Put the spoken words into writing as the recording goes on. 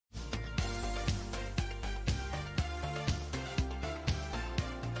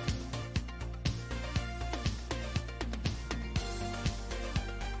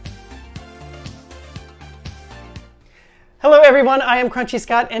Hello everyone, I am Crunchy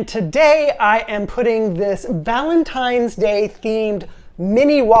Scott, and today I am putting this Valentine's Day themed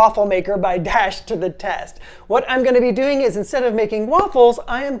mini waffle maker by Dash to the test. What I'm going to be doing is, instead of making waffles,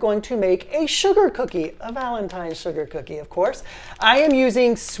 I am going to make a sugar cookie, a Valentine sugar cookie, of course. I am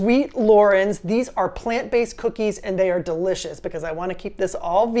using Sweet Loren's. These are plant-based cookies and they are delicious because I want to keep this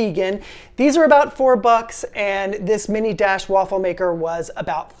all vegan. These are about $4 and this mini Dash waffle maker was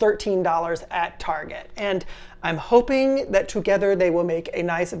about $13 at Target. And I'm hoping that together they will make a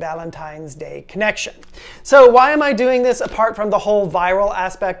nice Valentine's Day connection. So why am I doing this apart from the whole viral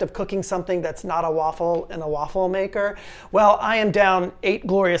aspect of cooking something that's not a waffle in a waffle maker? Well, I am down 8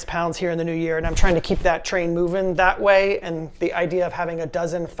 glorious pounds here in the new year and I'm trying to keep that train moving that way. And the idea of having a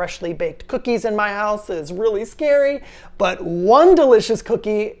dozen freshly baked cookies in my house is really scary, but one delicious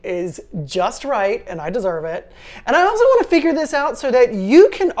cookie is just right and I deserve it. And I also want to figure this out so that you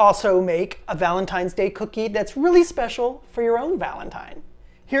can also make a Valentine's Day cookie that's really special for your own Valentine.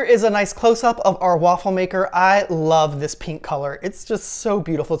 Here is a nice close-up of our waffle maker. I love this pink color. It's just so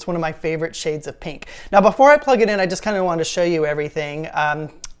beautiful. It's one of my favorite shades of pink. Now, before I plug it in, I just kind of wanted to show you everything.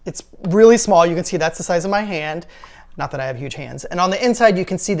 It's really small. You can see that's the size of my hand. Not that I have huge hands. And on the inside, you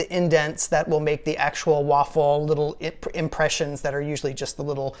can see the indents that will make the actual waffle little impressions that are usually just the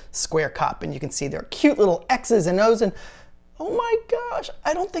little square cup. And you can see there are cute little X's and O's. And oh my gosh,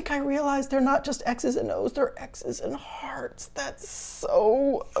 I don't think I realized they're not just X's and O's, they're X's and hearts. That's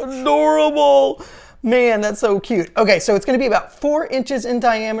so adorable. Man, that's so cute. Okay, so it's gonna be about 4 inches in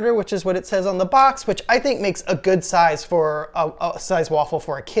diameter, which is what it says on the box, which I think makes a good size for a size waffle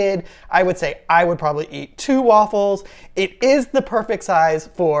for a kid. I would say I would probably eat 2 waffles. It is the perfect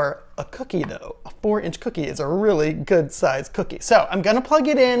size for a cookie though. A 4-inch cookie is a really good size cookie. So I'm gonna plug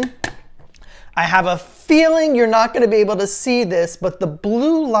it in. I have a feeling you're not going to be able to see this, but the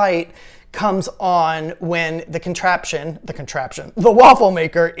blue light comes on when the waffle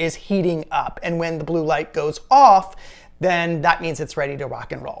maker is heating up. And when the blue light goes off, then that means it's ready to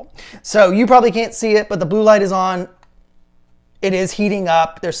rock and roll. So you probably can't see it, but the blue light is on. It is heating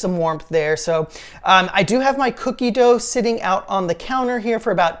up. There's some warmth there. So I do have my cookie dough sitting out on the counter here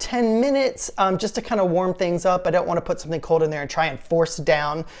for about 10 minutes just to kind of warm things up. I don't want to put something cold in there and try and force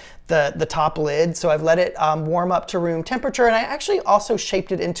down the top lid. So I've let it warm up to room temperature. And I actually also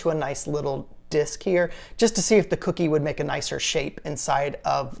shaped it into a nice little disc here just to see if the cookie would make a nicer shape inside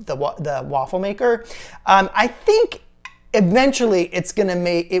of the waffle maker. I think eventually it's gonna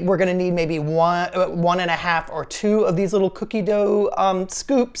we're gonna need maybe one and a half or 2 of these little cookie dough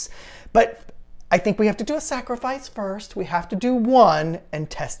scoops, but I think we have to do a sacrifice first. We have to do 1 and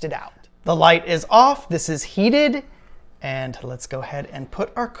test it out. The light is off, this is heated, and let's go ahead and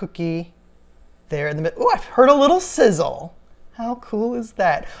put our cookie there in the middle. Oh, I've heard a little sizzle. How cool is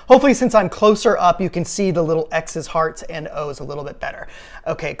that? Hopefully, since I'm closer up, you can see the little X's, hearts, and O's a little bit better.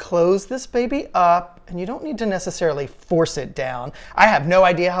 Okay, close this baby up, and you don't need to necessarily force it down. I have no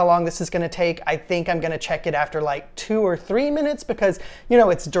idea how long this is gonna take. I think I'm gonna check it after like 2 or 3 minutes because, you know,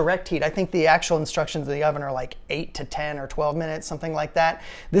 it's direct heat. I think the actual instructions in the oven are like 8 to 10 or 12 minutes, something like that.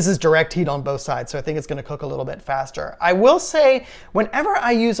 This is direct heat on both sides, so I think it's gonna cook a little bit faster. I will say, whenever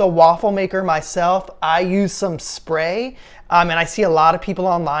I use a waffle maker myself, I use some spray. And I see a lot of people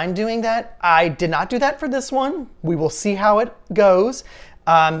online doing that. I did not do that for this one. We will see how it goes.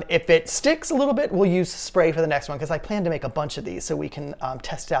 If it sticks a little bit, we'll use spray for the next one because I plan to make a bunch of these so we can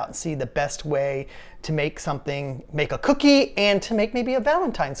test out and see the best way to make a cookie and to make maybe a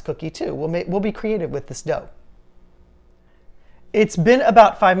Valentine's cookie too. We'll be creative with this dough. It's been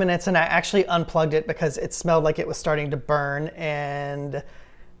about 5 minutes and I actually unplugged it because it smelled like it was starting to burn, and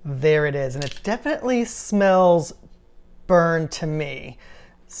there it is. And it definitely smells burn to me.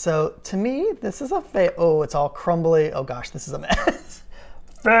 So to me, this is a fail. Oh, it's all crumbly. Oh gosh, this is a mess.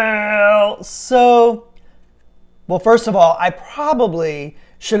 Fail. So, well, first of all, I probably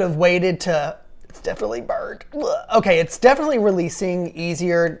should have waited to, it's definitely burned. Okay, it's definitely releasing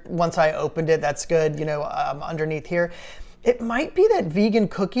easier once I opened it. That's good, you know, underneath here. It might be that vegan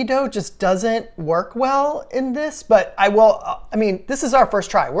cookie dough just doesn't work well in this, but I mean, this is our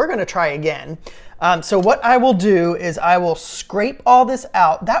first try. We're gonna try again. So what I will do is I will scrape all this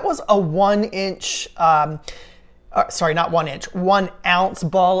out. That was a 1 inch, sorry, not 1 inch, 1 ounce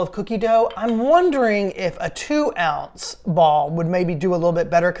ball of cookie dough. I'm wondering if a 2 ounce ball would maybe do a little bit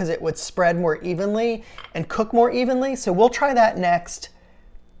better because it would spread more evenly and cook more evenly. So we'll try that next.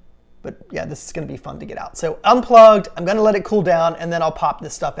 But yeah, this is gonna be fun to get out. So unplugged, I'm gonna let it cool down and then I'll pop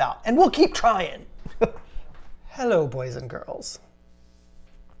this stuff out and we'll keep trying. Hello, boys and girls.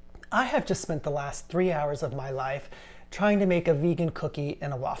 I have just spent the last 3 hours of my life trying to make a vegan cookie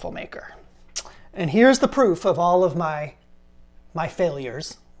in a waffle maker. And here's the proof of all of my my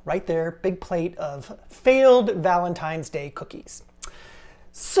failures. Right there, big plate of failed Valentine's Day cookies.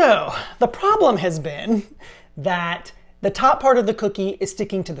 So the problem has been that the top part of the cookie is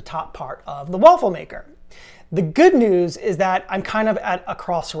sticking to the top part of the waffle maker. The good news is that I'm kind of at a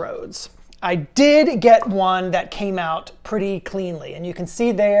crossroads. I did get one that came out pretty cleanly, and you can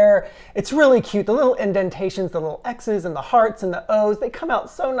see there, it's really cute. The little indentations, the little X's and the hearts and the O's, they come out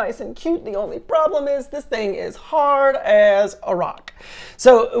so nice and cute. The only problem is this thing is hard as a rock.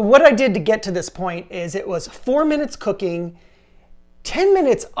 So what I did to get to this point is it was 4 minutes cooking, 10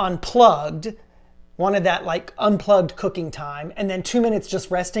 minutes unplugged, wanted that like unplugged cooking time, and then 2 minutes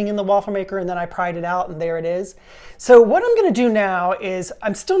just resting in the waffle maker, and then I pried it out and there it is. So what I'm gonna do now is,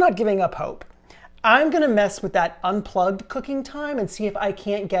 I'm still not giving up hope. I'm gonna mess with that unplugged cooking time and see if I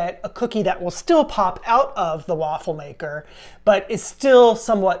can't get a cookie that will still pop out of the waffle maker, but is still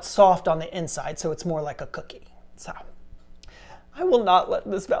somewhat soft on the inside, so it's more like a cookie. So I will not let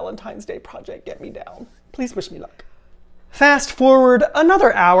this Valentine's Day project get me down. Please wish me luck. Fast forward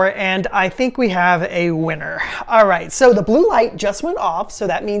another hour and I think we have a winner. All right, so the blue light just went off, so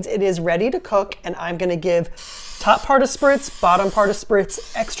that means it is ready to cook, and I'm gonna give top part of spritz, bottom part of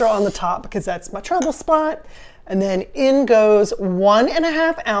spritz, extra on the top because that's my trouble spot. And then in goes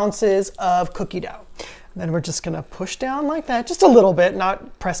 1.5 ounces of cookie dough. And then we're just gonna push down like that, just a little bit,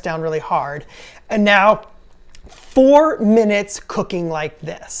 not press down really hard. And now 4 minutes cooking like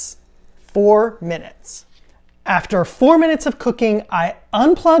this, 4 minutes. After 4 minutes of cooking, I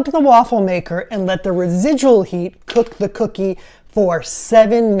unplugged the waffle maker and let the residual heat cook the cookie for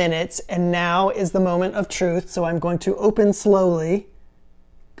 7 minutes. And now is the moment of truth. So I'm going to open slowly.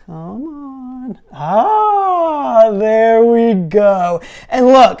 Come on. Ah, there we go. And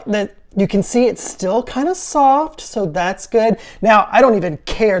look, you can see it's still kind of soft, so that's good. Now, I don't even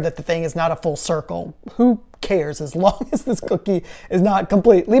care that the thing is not a full circle. Who cares as long as this cookie is not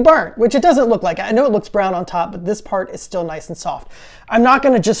completely burnt, which it doesn't look like. I know it looks brown on top, but this part is still nice and soft. I'm not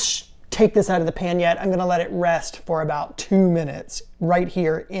gonna just take this out of the pan yet. I'm gonna let it rest for about 2 minutes right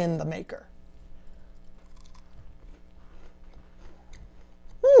here in the maker.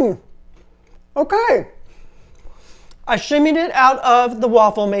 Okay. I shimmied it out of the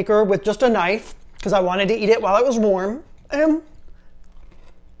waffle maker with just a knife because I wanted to eat it while it was warm. And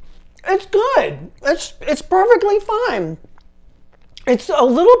it's good. It's perfectly fine. It's a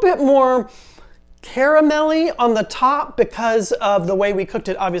little bit more caramelly on the top because of the way we cooked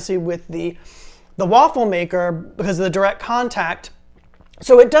it, obviously with the waffle maker, because of the direct contact.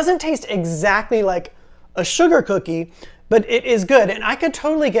 So it doesn't taste exactly like a sugar cookie, but it is good. And I could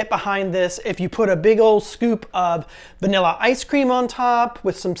totally get behind this if you put a big old scoop of vanilla ice cream on top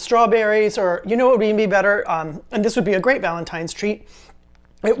with some strawberries, or you know what would even be better? And this would be a great Valentine's treat.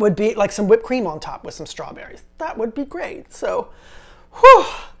 It would be like some whipped cream on top with some strawberries. That would be great. So, whew,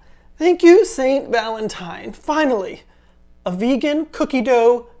 thank you, Saint Valentine. Finally, a vegan cookie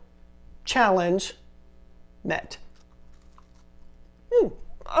dough challenge met.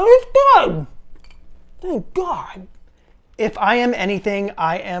 I was good. Thank God. If I am anything,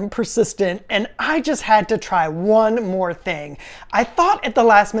 I am persistent, and I just had to try one more thing. I thought at the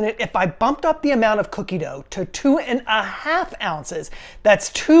last minute, if I bumped up the amount of cookie dough to 2.5 ounces, that's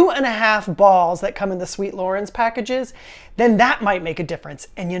 2.5 balls that come in the Sweet Loren's packages, then that might make a difference.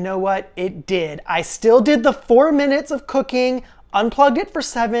 And you know what? It did. I still did the 4 minutes of cooking, unplugged it for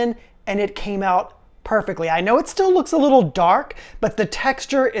 7, and it came out perfectly. I know it still looks a little dark, but the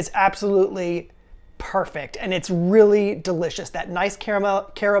texture is absolutely perfect, and it's really delicious. That nice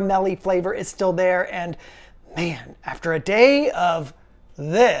caramelly flavor is still there, and man, after a day of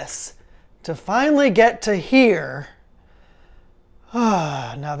this, to finally get to here,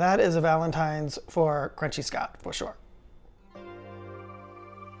 now that is a Valentine's for Crunchy Scott for sure.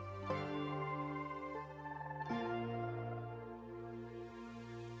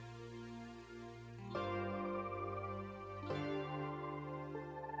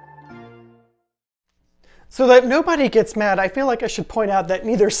 So that nobody gets mad, I feel like I should point out that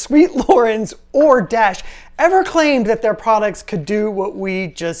neither Sweet Loren's or Dash ever claimed that their products could do what we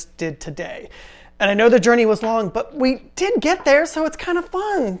just did today. And I know the journey was long, but we did get there, so it's kind of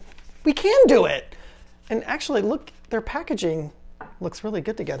fun. We can do it. And actually, look, their packaging looks really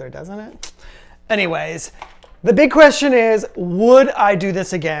good together, doesn't it? Anyways, the big question is, would I do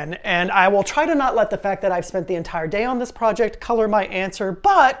this again? And I will try to not let the fact that I've spent the entire day on this project color my answer,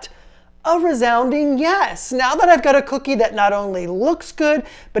 but a resounding yes. Now that I've got a cookie that not only looks good,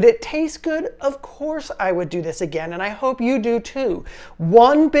 but it tastes good, of course I would do this again, and I hope you do too.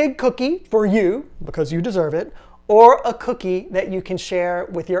 One big cookie for you, because you deserve it, or a cookie that you can share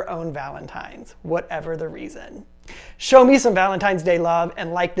with your own Valentines, whatever the reason. Show me some Valentine's Day love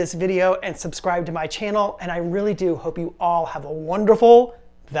and like this video and subscribe to my channel. And I really do hope you all have a wonderful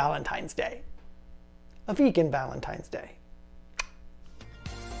Valentine's Day. A vegan Valentine's Day.